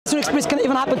personal experience can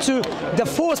even happen to the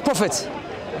false prophets.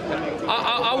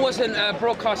 I wasn't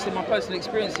broadcasting my personal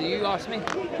experience. You asked me.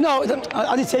 No,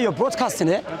 I didn't say you're broadcasting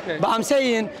it, okay. But I'm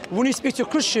saying when you speak to a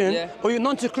Christian or you're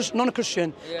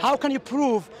non-Christian, how can you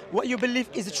prove what you believe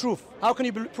is the truth? How can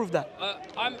you prove that?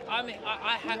 I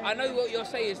know what you're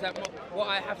saying is that what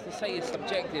I have to say is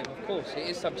subjective. Of course, it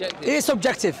is subjective. It is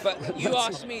subjective. But you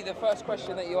asked me, the first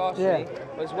question that you asked me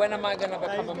was, when am I going to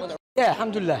become a Muslim? Yeah,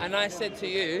 alhamdulillah. And I said to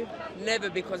you, never,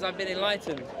 because I've been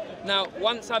enlightened. Now,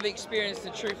 once I've experienced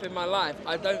the truth in my life,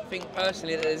 I don't think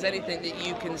personally that there's anything that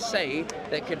you can say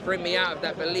that could bring me out of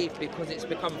that belief, because it's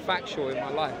become factual in my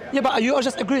life. Yeah, but you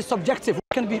just agree it's subjective.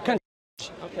 Okay.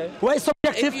 Well, it's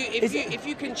subjective. If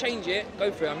you can change it,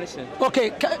 go for it. I'm listening.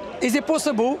 Okay. Is it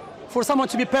possible for someone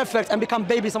to be perfect and become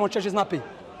baby? Someone changes nappy?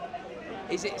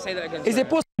 Is it? Say that again. Is it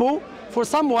possible for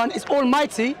someone is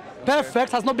almighty,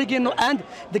 perfect, has no beginning, no end,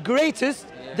 the greatest,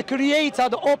 the creator,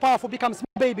 the all-powerful, becomes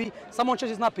small baby, someone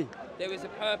changes nappy? There is a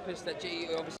purpose that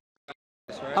you obviously,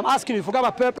 right? I'm asking you, forget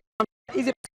about purpose. Is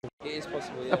it possible? It is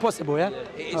possible, yeah. Possible, yeah?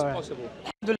 It is possible.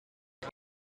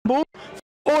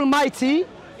 Almighty,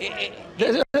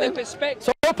 the perspective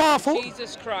so all powerful.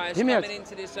 Jesus Christ coming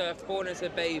into this earth, born as a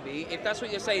baby, if that's what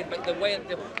you're saying, but the way,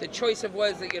 the choice of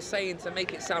words that you're saying to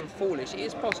make it sound foolish, it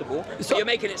is possible, so, but you're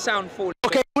making it sound foolish.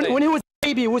 Okay, when he was a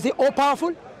baby, was he all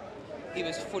powerful? He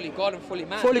was fully God and fully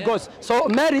man. Fully God. So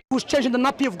Mary was changing the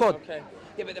nappy of God. Okay.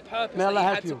 Yeah, but the purpose. May Allah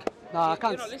help you. No, I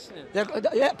can't. You're not listening.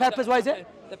 Yeah, purpose. Why is it?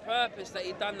 The purpose that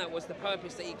he done that was the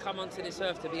purpose that he come onto this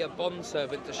earth to be a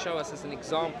bondservant, to show us as an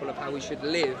example of how we should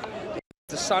live.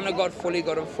 The Son of God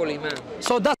and fully man.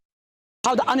 So that's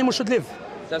how the animal should live.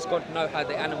 Does God know how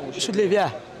the animal should live?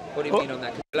 Yeah. What do you mean on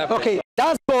that? Okay.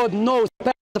 Does God know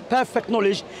the perfect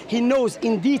knowledge? He knows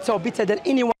in detail better than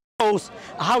anyone knows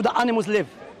how the animals live.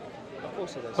 Of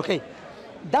course he does. Okay.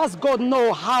 Does God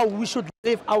know how we should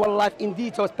live our life in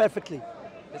details perfectly?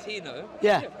 Does he know?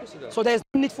 Yeah. Of course he does. So there's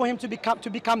no need for him to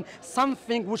become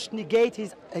something which negates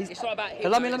his. It's not about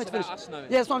him. Let me finish. Us knowing.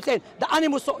 Yeah, that's what I'm saying. The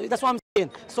animals. So, that's what I'm saying.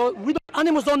 So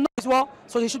animals don't know as well.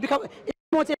 So he should become. If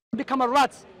someone says become a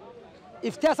rat,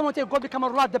 if someone says God become a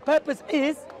rat, the purpose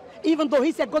is, even though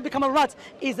he said God become a rat,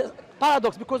 is a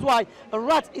paradox, because why? A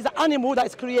rat is an animal that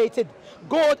is created.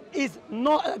 God is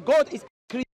not. God is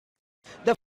created.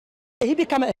 He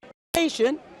become a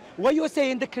creation. What you're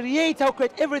saying, the creator who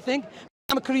created everything,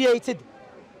 become created.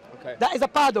 Okay. That is a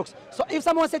paradox. So if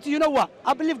someone said to you, know what?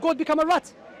 I believe God become a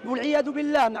rat. You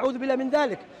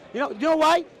know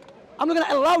why? I'm not going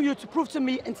to allow you to prove to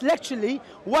me intellectually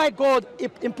why God,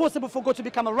 it's impossible for God to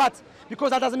become a rat,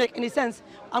 because that doesn't make any sense.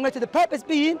 I'm going to the purpose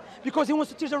being because he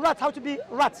wants to teach the rat how to be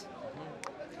a rat.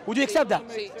 Would you accept that?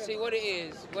 See what it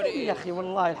is. What it is.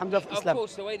 Of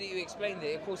course, the way that you explained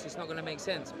it, of course, it's not going to make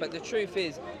sense. But the truth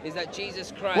is that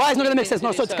Jesus Christ. Why is not going to make sense?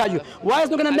 No, sorry to cut you. Why is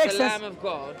not going to make sense? As the Lamb of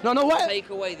God. No, why? Take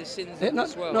away the sins of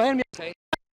this world. No, hear me. Okay?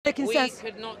 Making sense.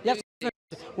 Could not do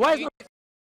why is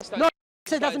not? No.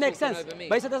 It doesn't make sense.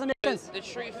 But it doesn't make sense. The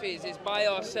truth is by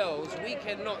ourselves, we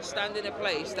cannot stand in a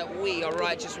place that we are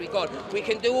righteous with God. We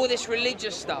can do all this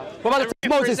religious stuff. What about the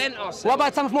time of Moses? What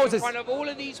about the time of Moses? In front of all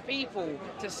of these people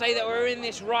to say that we're in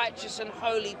this righteous and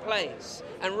holy place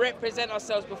and represent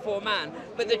ourselves before man.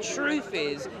 But the truth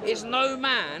is no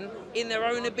man in their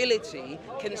own ability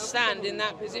can stand in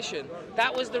that position.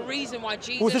 That was the reason why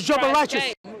Jesus was the job Christ righteous?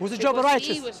 came. Was the job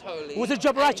righteous? He was holy. Was the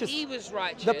job righteous? He was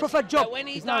righteous. The prophet Job. But when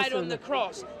he died on the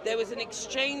cross, there was an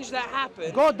exchange that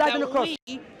happened. God died on the cross.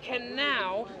 We can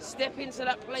now step into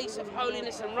that place of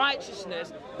holiness and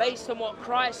righteousness based on what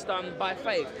Christ done by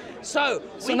faith. So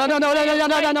no.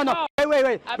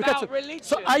 Wait.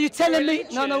 So are you telling me?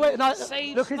 No.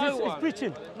 Look, he's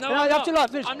preaching. No, you have to laugh.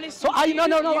 I'm listening. So are you?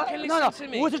 No.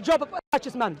 Who was the job of a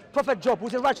righteous man? Prophet Job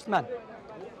was a righteous man.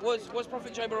 Was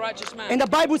Prophet Job a righteous man? In the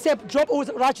Bible said Job was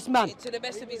a righteous man. To the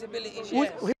best of his abilities, yes. He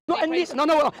was not in need.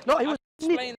 No. He was in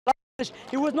need.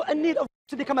 He was not in need of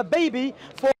to become a baby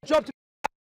for Job to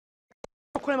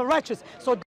become a righteous.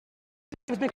 So he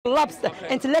was being collapsed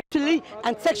intellectually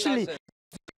and sexually.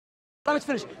 Let me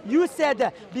finish. You said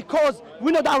that because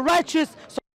we know that righteous,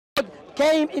 so God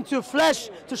came into flesh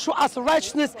to show us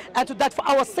righteousness and to die for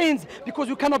our sins because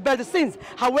we cannot bear the sins.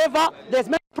 However, there's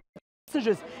many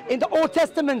messages in the Old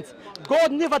Testament.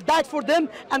 God never died for them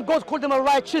and God called them a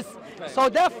righteous. So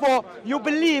therefore, you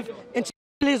believe in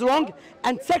is wrong,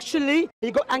 and sexually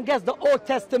he got against the Old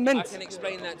Testament. I can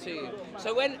explain that to you.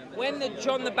 So when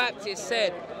John the Baptist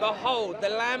said, "Behold, the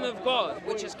Lamb of God,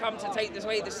 which has come to take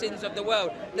away the sins of the world,"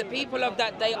 the people of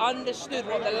that day understood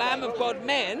what the Lamb of God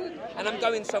meant and I'm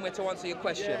going somewhere to answer your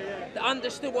question, that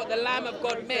understood what the Lamb of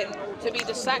God meant to be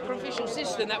the sacrificial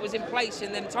system that was in place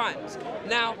in them times.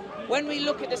 Now, when we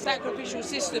look at the sacrificial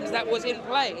systems that was in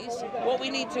place, what we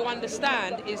need to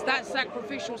understand is that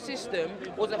sacrificial system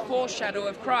was a foreshadow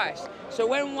of Christ. So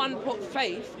when one put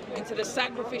faith into the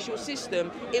sacrificial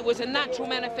system, it was a natural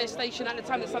manifestation at the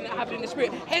time that something happened in the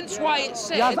spirit. Hence why it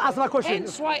said, you have to answer my question.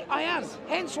 Hence why I am.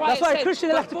 Hence why that's it why said, Christian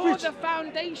like to before preach. the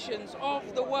foundations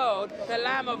of the world, the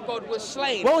Lamb of God was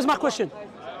slain. What was my question?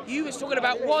 You was talking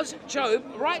about, was Job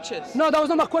righteous? No, that was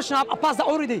not my question. I passed that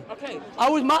already. Okay.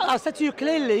 I said to you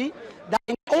clearly that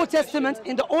in the Old Testament,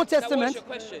 That was your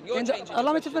question. You're changing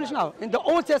allow me to finish now. In the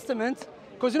Old Testament,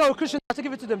 because you know Christians have to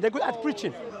give it to them. They're good at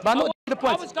preaching, but not the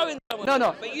point. I was going somewhere,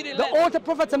 no. but you didn't The let old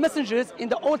prophets and messengers in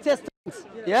the Old Testament,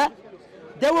 yeah,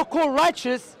 they were called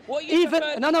righteous. What you even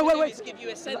wait. Is give you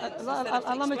a sentence instead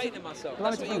of explaining myself.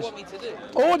 That's what you want me to do.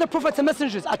 All the prophets and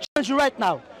messengers, I challenge you right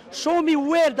now. Show me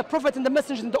where the prophets and the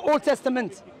messengers in the Old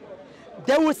Testament,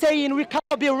 they were saying we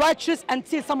cannot be righteous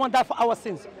until someone died for our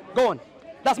sins. Go on.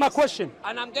 That's my question.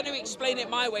 And I'm going to explain it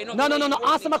my way, not No. the way you want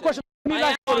Answer me my to. question.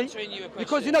 I am answering you a question.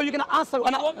 Because you know you're going to answer. You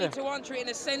want me to answer it in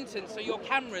a sentence so your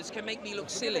cameras can make me look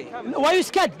silly. Why are you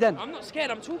scared then? I'm not scared,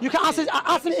 I'm talking. You can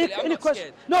ask me any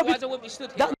question. No, otherwise I wouldn't be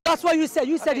stood here. That's why you said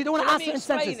you don't want to answer in Let me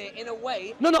sentences. explain it in a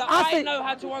way No, that answer I know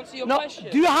how to answer your no,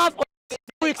 question. do you have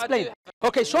or explain?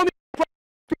 Okay, show me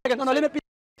again. No, let me repeat.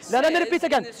 Let me repeat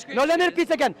again. No, let me repeat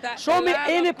again. Show me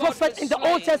any prophet in the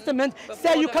Old Testament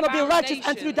say you cannot be righteous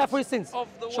until you die for your sins. Show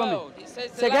me. It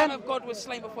says Say the Lamb again. of God was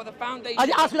slain before the foundation. I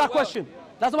asked you that of the world. question.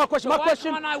 That's not my question. So My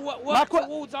question. why can't I work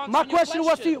towards answering My your question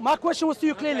was to you. My question was to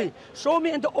you clearly. Okay. Show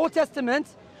me in the Old Testament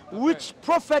which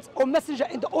prophet or messenger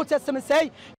in the Old Testament say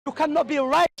you cannot be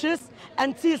righteous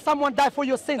until someone died for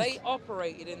your sins. They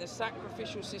operated in the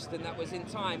sacrificial system that was in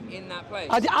time in that place.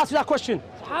 I did ask you that question.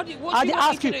 How did what I do you did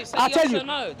want ask me you. to do? Say I'll yes tell you. or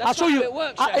no? That's I'll show not you. how it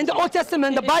works, In the Shamsi. Old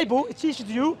Testament, the Bible it teaches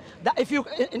you that if you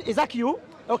in Ezekiel,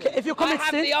 okay, if you commit I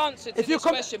have sin, the answer to this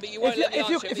question, but you won't let me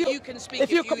answer it. But you can speak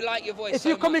if you like your voice If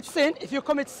you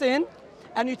commit sin,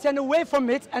 and you turn away from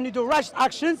it and you do righteous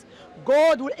actions,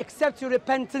 God will accept your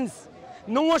repentance.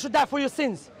 No one should die for your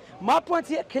sins. My point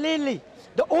here clearly,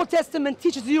 the Old Testament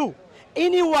teaches you,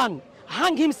 anyone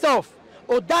hang himself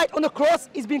or died on the cross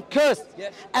is being cursed.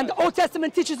 Yes. And the Old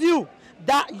Testament teaches you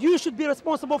that you should be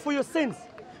responsible for your sins.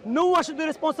 No one should be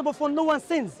responsible for no one's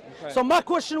sins. Okay. So my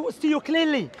question was to you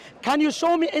clearly, can you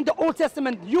show me in the Old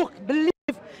Testament you believe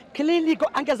clearly go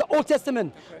against the Old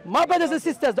Testament? Okay. My brothers and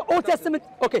sisters, the Old Testament,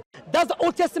 okay, does the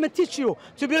Old Testament teach you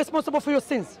to be responsible for your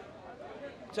sins?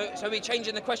 So we're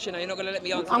changing the question now, you're not going to let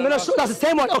me answer. I'm going to show, that's the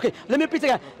same one. Okay, let me repeat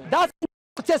again. That's in the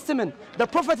Old Testament. The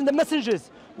prophets and the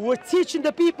messengers were teaching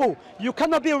the people, you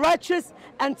cannot be righteous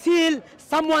until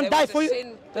someone died for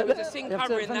you. There was a sin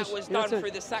covering that was done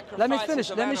through the sacrifices Let me finish.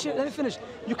 of Let me finish.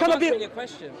 You cannot be. Your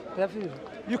question.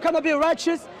 You cannot be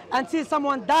righteous until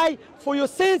someone died for your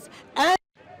sins, and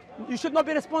you should not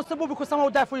be responsible because someone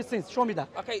will die for your sins. Show me that.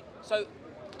 Okay, so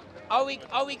are we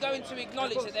going to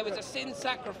acknowledge that there was a sin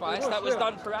sacrifice that was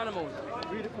done through animals?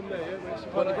 Read it from there, yeah?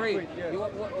 What agree?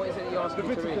 What is it you're asking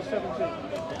me to read? Leviticus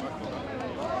 17.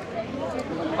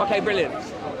 Okay, brilliant.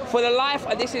 For the life,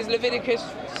 this is Leviticus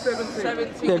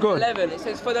 17, Yeah, go on. 11. It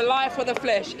says, for the life of the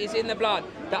flesh is in the blood,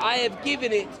 that I have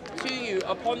given it to you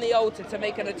upon the altar to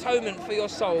make an atonement for your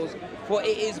souls, for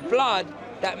it is blood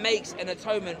that makes an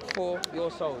atonement for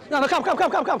your souls. No, come.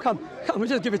 We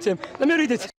just give it to him. Let me read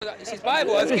it. It's his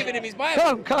Bible. I was giving him his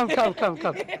Bible. Come.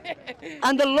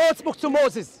 And the Lord spoke to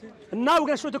Moses. And now we're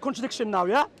going to show the contradiction now,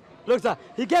 yeah? Look, sir.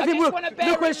 He gave him, look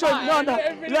what he showed. No.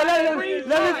 Let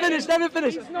me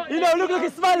finish. You know, look,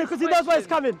 he's smiling because he knows where it's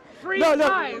coming. No.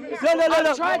 I'm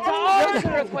trying to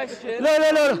answer a question.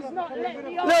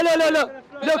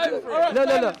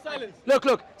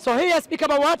 Look. So here speak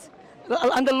about what?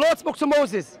 And the Lord spoke to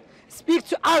Moses. Speak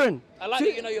to Aaron. I like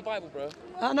that you know your Bible, bro.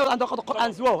 I know, and the Quran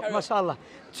as well, mashallah.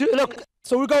 Look,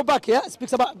 so we go back, yeah? It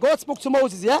speaks about, God spoke to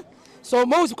Moses, yeah? So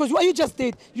Moses, because what you just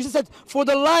did, you just said, for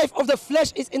the life of the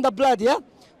flesh is in the blood, yeah?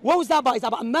 What was that about? Is that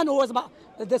about a man or was it about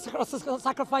the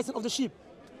sacrificing of the sheep?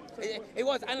 It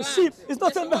was, and Sheep, it's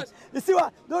not a man. You see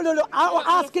what? No. I'm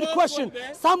asking a question.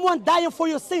 Someone dying for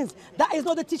your sins. That is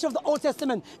not the teaching of the Old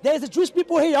Testament. There is a Jewish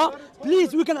people here.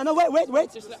 Please, we can. No, wait.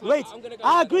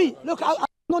 I agree. Look, I'm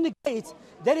not negate.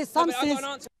 There is some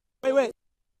sins. Wait.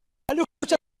 Look.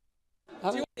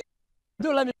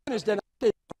 Do let me finish then.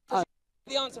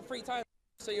 The answer 3 times,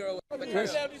 so you're aware.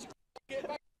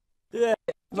 Yeah.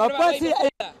 My point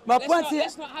here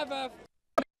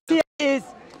is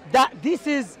that this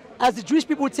is, as the Jewish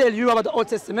people tell you about the Old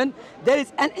Testament, there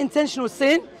is an intentional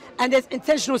sin and there's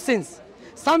intentional sins.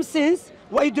 Some sins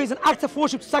what you do is an act of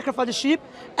worship to sacrifice the sheep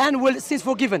and will sins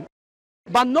forgiven.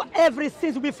 But not every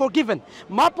sin will be forgiven.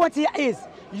 My point here is,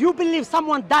 you believe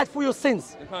someone died for your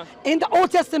sins. In the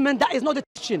Old Testament, that is not the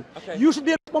teaching. You should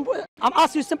be responsible. I'm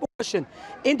asking you a simple question.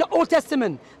 In the Old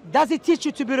Testament, does it teach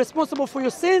you to be responsible for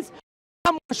your sins?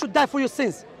 Someone should die for your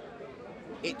sins.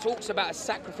 It talks about a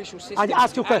sacrificial system. I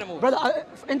ask you a question, brother.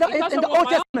 In the Old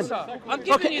Testament, I'm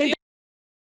giving you the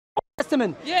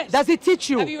Testament. Yes. Does it teach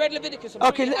you? Have you read Leviticus?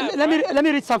 Okay, let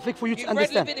me read something for you to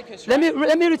understand. Read Leviticus,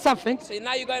 let me read something. So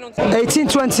now you're going on to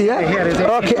 1820, yeah?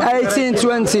 Okay,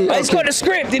 1820. He's got the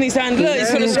script in his hand. Look,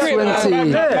 he's got the script.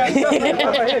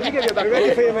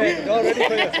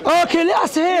 Okay, let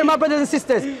us hear, my brothers and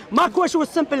sisters. My question was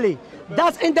simply,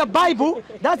 does in the Bible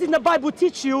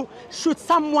teach you, should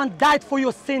someone die for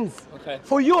your sins? Okay.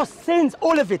 For your sins,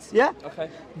 all of it, yeah? Okay.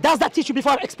 Does that teach you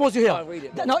before I expose you here? I'll read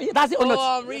it. No, does it or not?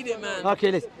 Oh, read it, man.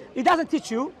 Okay, listen. It doesn't teach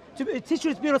you. It teaches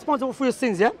you to be responsible for your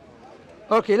sins, yeah?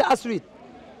 Okay, let us read.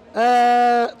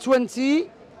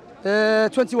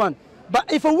 21.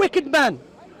 But if a wicked man,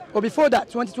 or before that,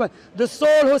 2020, the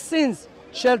soul who sins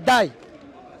shall die.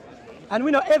 And we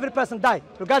know every person die,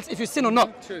 regardless if you sin or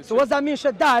not. So what does that mean,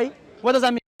 shall die? What does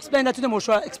that mean? Explain that to them, or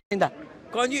should I explain that?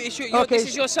 Go on, this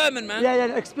is your sermon, man.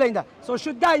 Yeah, explain that. So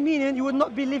should die meaning you would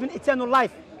not be living eternal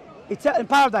life, in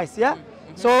paradise, yeah?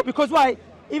 So because why?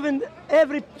 Even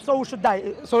every soul should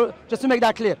die. So just to make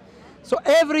that clear. So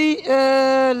every,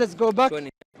 let's go back. 20.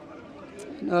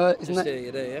 It's not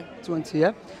You're there, yeah? 20,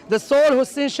 yeah? The soul who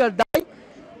sins shall die.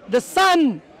 The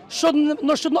son should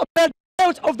not bear the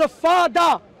guilt of the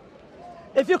father.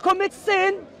 If you commit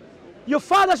sin, your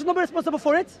father should not be responsible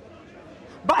for it.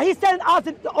 But he's telling us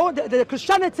that the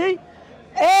Christianity,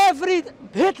 every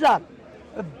Hitler,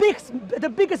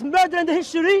 the biggest murderer in the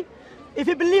history, if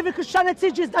you believe in Christianity,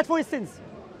 Jesus died for his sins.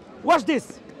 Watch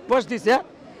this, yeah?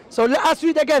 So let us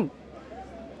read again.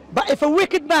 But if a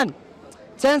wicked man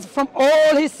turns from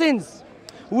all his sins,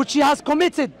 which he has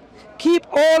committed, keep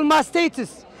all my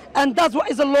statutes, and does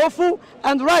what is lawful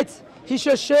and right, he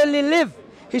shall surely live.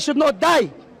 He should not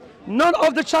die. None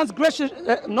of the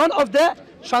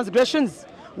transgressions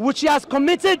which he has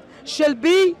committed shall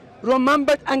be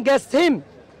remembered against him.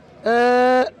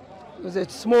 Was it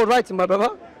small writing, my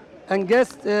brother?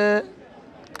 Against him,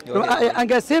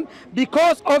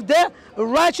 because of the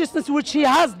righteousness which he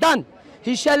has done,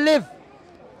 he shall live.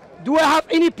 Do I have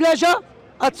any pleasure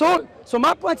at all? So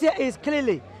my point here is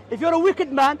clearly, if you're a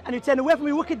wicked man and you turn away from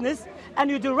your wickedness and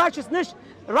you do righteousness,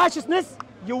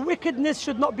 your wickedness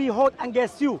should not be held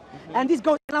against you. And this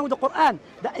goes along with the Quran,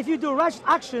 that if you do righteous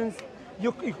actions,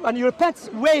 and you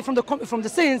repent away from the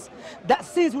sins, that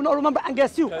sins will not remember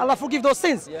against you. Allah forgive those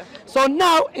sins. Yeah. So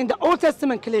now in the Old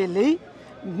Testament clearly,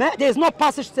 there is no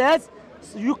passage says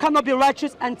you cannot be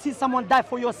righteous until someone died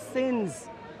for your sins.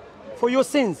 For your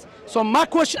sins. So my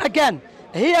question again,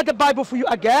 here the Bible for you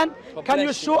again. Can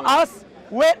you show us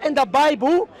where in the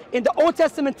Bible, in the Old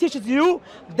Testament teaches you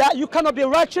that you cannot be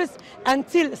righteous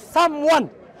until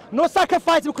someone, no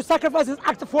sacrifice, because sacrifice is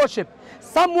act of worship.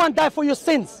 Someone died for your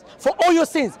sins, for all your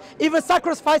sins. Even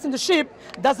sacrificing the sheep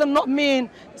does not mean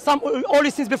all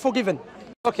your sins be forgiven.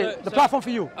 Okay, the platform for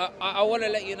you. I want to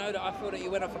let you know that I feel that you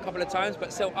went off a couple of times,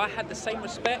 but still I had the same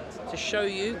respect to show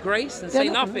you grace and say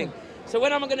nothing. So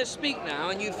when I'm going to speak now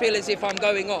and you feel as if I'm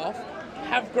going off,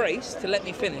 have grace to let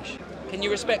me finish. Can you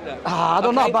respect that? I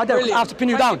don't know, but I have to pin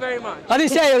you down. Thank you very much. I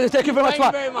didn't say thank you very much.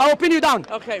 I will pin you down.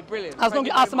 Okay, brilliant. As long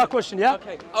as you answer my question, yeah?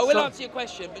 Okay, I will answer your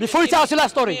question. Before you tell us your life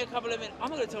story. Give me a couple of minutes. I'm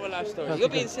not going to tell my life story. You're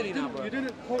being silly now, bro. You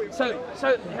didn't quote it fully.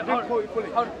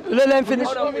 Let him finish.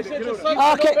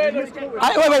 Okay.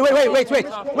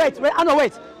 Wait.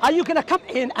 Are you going to come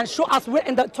in and show us where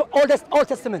in the Old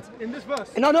Testament? In this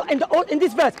verse? No, in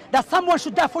this verse, that someone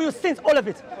should die for your sins, all of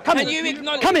it. Come in.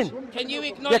 Come in. Can you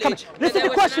acknowledge? Listen to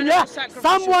the question, yeah?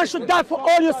 Someone should die for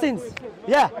all your sins.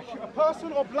 Yeah. A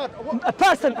person or blood? A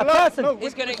person.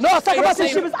 No, sacrificing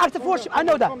sheep is act of worship. I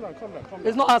know that. Calm down.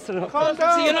 It's not answering.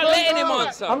 So you're not letting him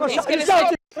answer. He's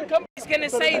going to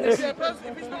say this.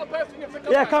 If he's not a person, you have to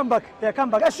come Yeah, come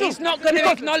back. That's true. He's not going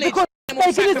to acknowledge. Because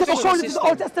according to the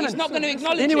Old Testament. He's not going to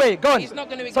acknowledge it. Anyway, go on. He's not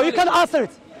going to acknowledge So you can answer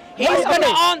it. He's going to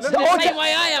answer the same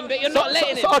way I am, but you're not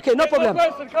letting him. Okay, no problem.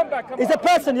 Come back. It's a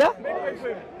person, yeah?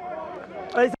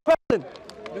 It's a person.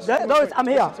 No, I'm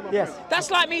here. Yes. That's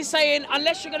like me saying,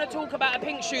 unless you're going to talk about a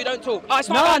pink shoe, don't talk. No, it's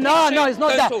not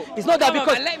that. It's not that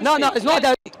because it's not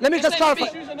that. Let me just clarify.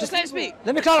 Just let me speak.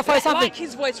 Let me clarify something. I like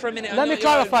his voice for a minute. Let me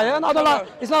clarify. I don't like.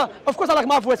 It's not. Of course, I like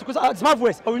my voice because it's my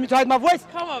voice. Oh, you need to hide my voice?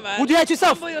 Come on, man. Would you hate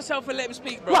yourself? Humble yourself and let him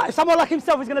speak, bro. Right. If someone like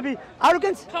himself is going to be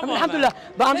arrogant, Come on, alhamdulillah.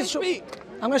 man. But I'm Let just him speak.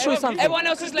 I'm going to show you something. Everyone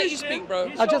else has let you speak,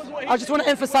 bro. I just want to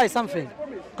emphasize something.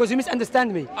 Because you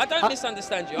misunderstand me. I don't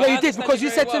misunderstand you. Yeah, you did, because you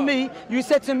said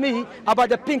to me about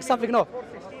the pink something. No.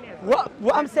 What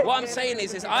I'm saying. What I'm saying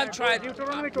is I've tried.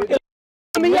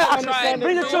 Bring the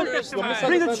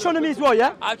Deuteronomy as well,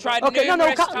 yeah? I've tried okay,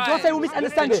 numerous don't say we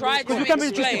misunderstand it. tried to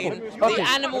explain the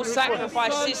animal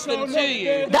sacrifice system to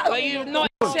you, but you've not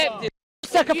accepted.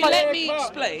 If you let me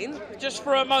explain, just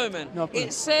for a moment. No,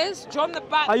 it says, John the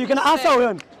Baptist. Are you going to answer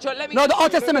him? John, let me no, the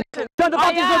Old Testament. John the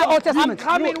Baptist is not the Old Testament. I'm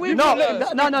coming with no,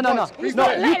 you.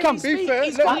 No, you come. Be fair,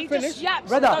 let him finish.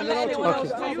 Brother,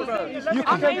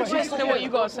 I'm interested in what you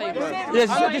got to say, bro. Yes,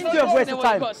 this is a waste of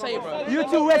time. You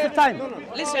two waste of time.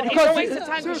 Listen, it's a waste of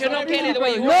time because you're not getting it the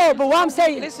way you want. No, but what I'm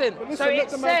saying. Listen, so it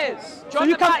says, so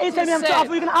you come answer me after you're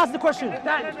going to ask the question.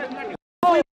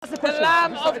 The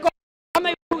Lamb of God. I'm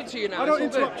able to talk to you now. I don't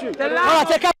interrupt you. The Lamb Alright,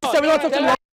 take up. We don't talk to you.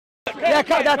 Yeah,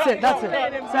 that's it. That's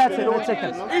it. We'll take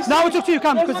it. Now we talk to you,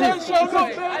 come, because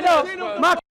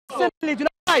Mark, simply do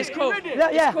not. It's cool. Yeah,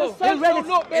 it's cool. It's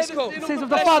cool. It's cool. Sins of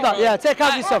the Father. Yeah, take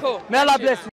care of yourself. Cool. May Allah bless you.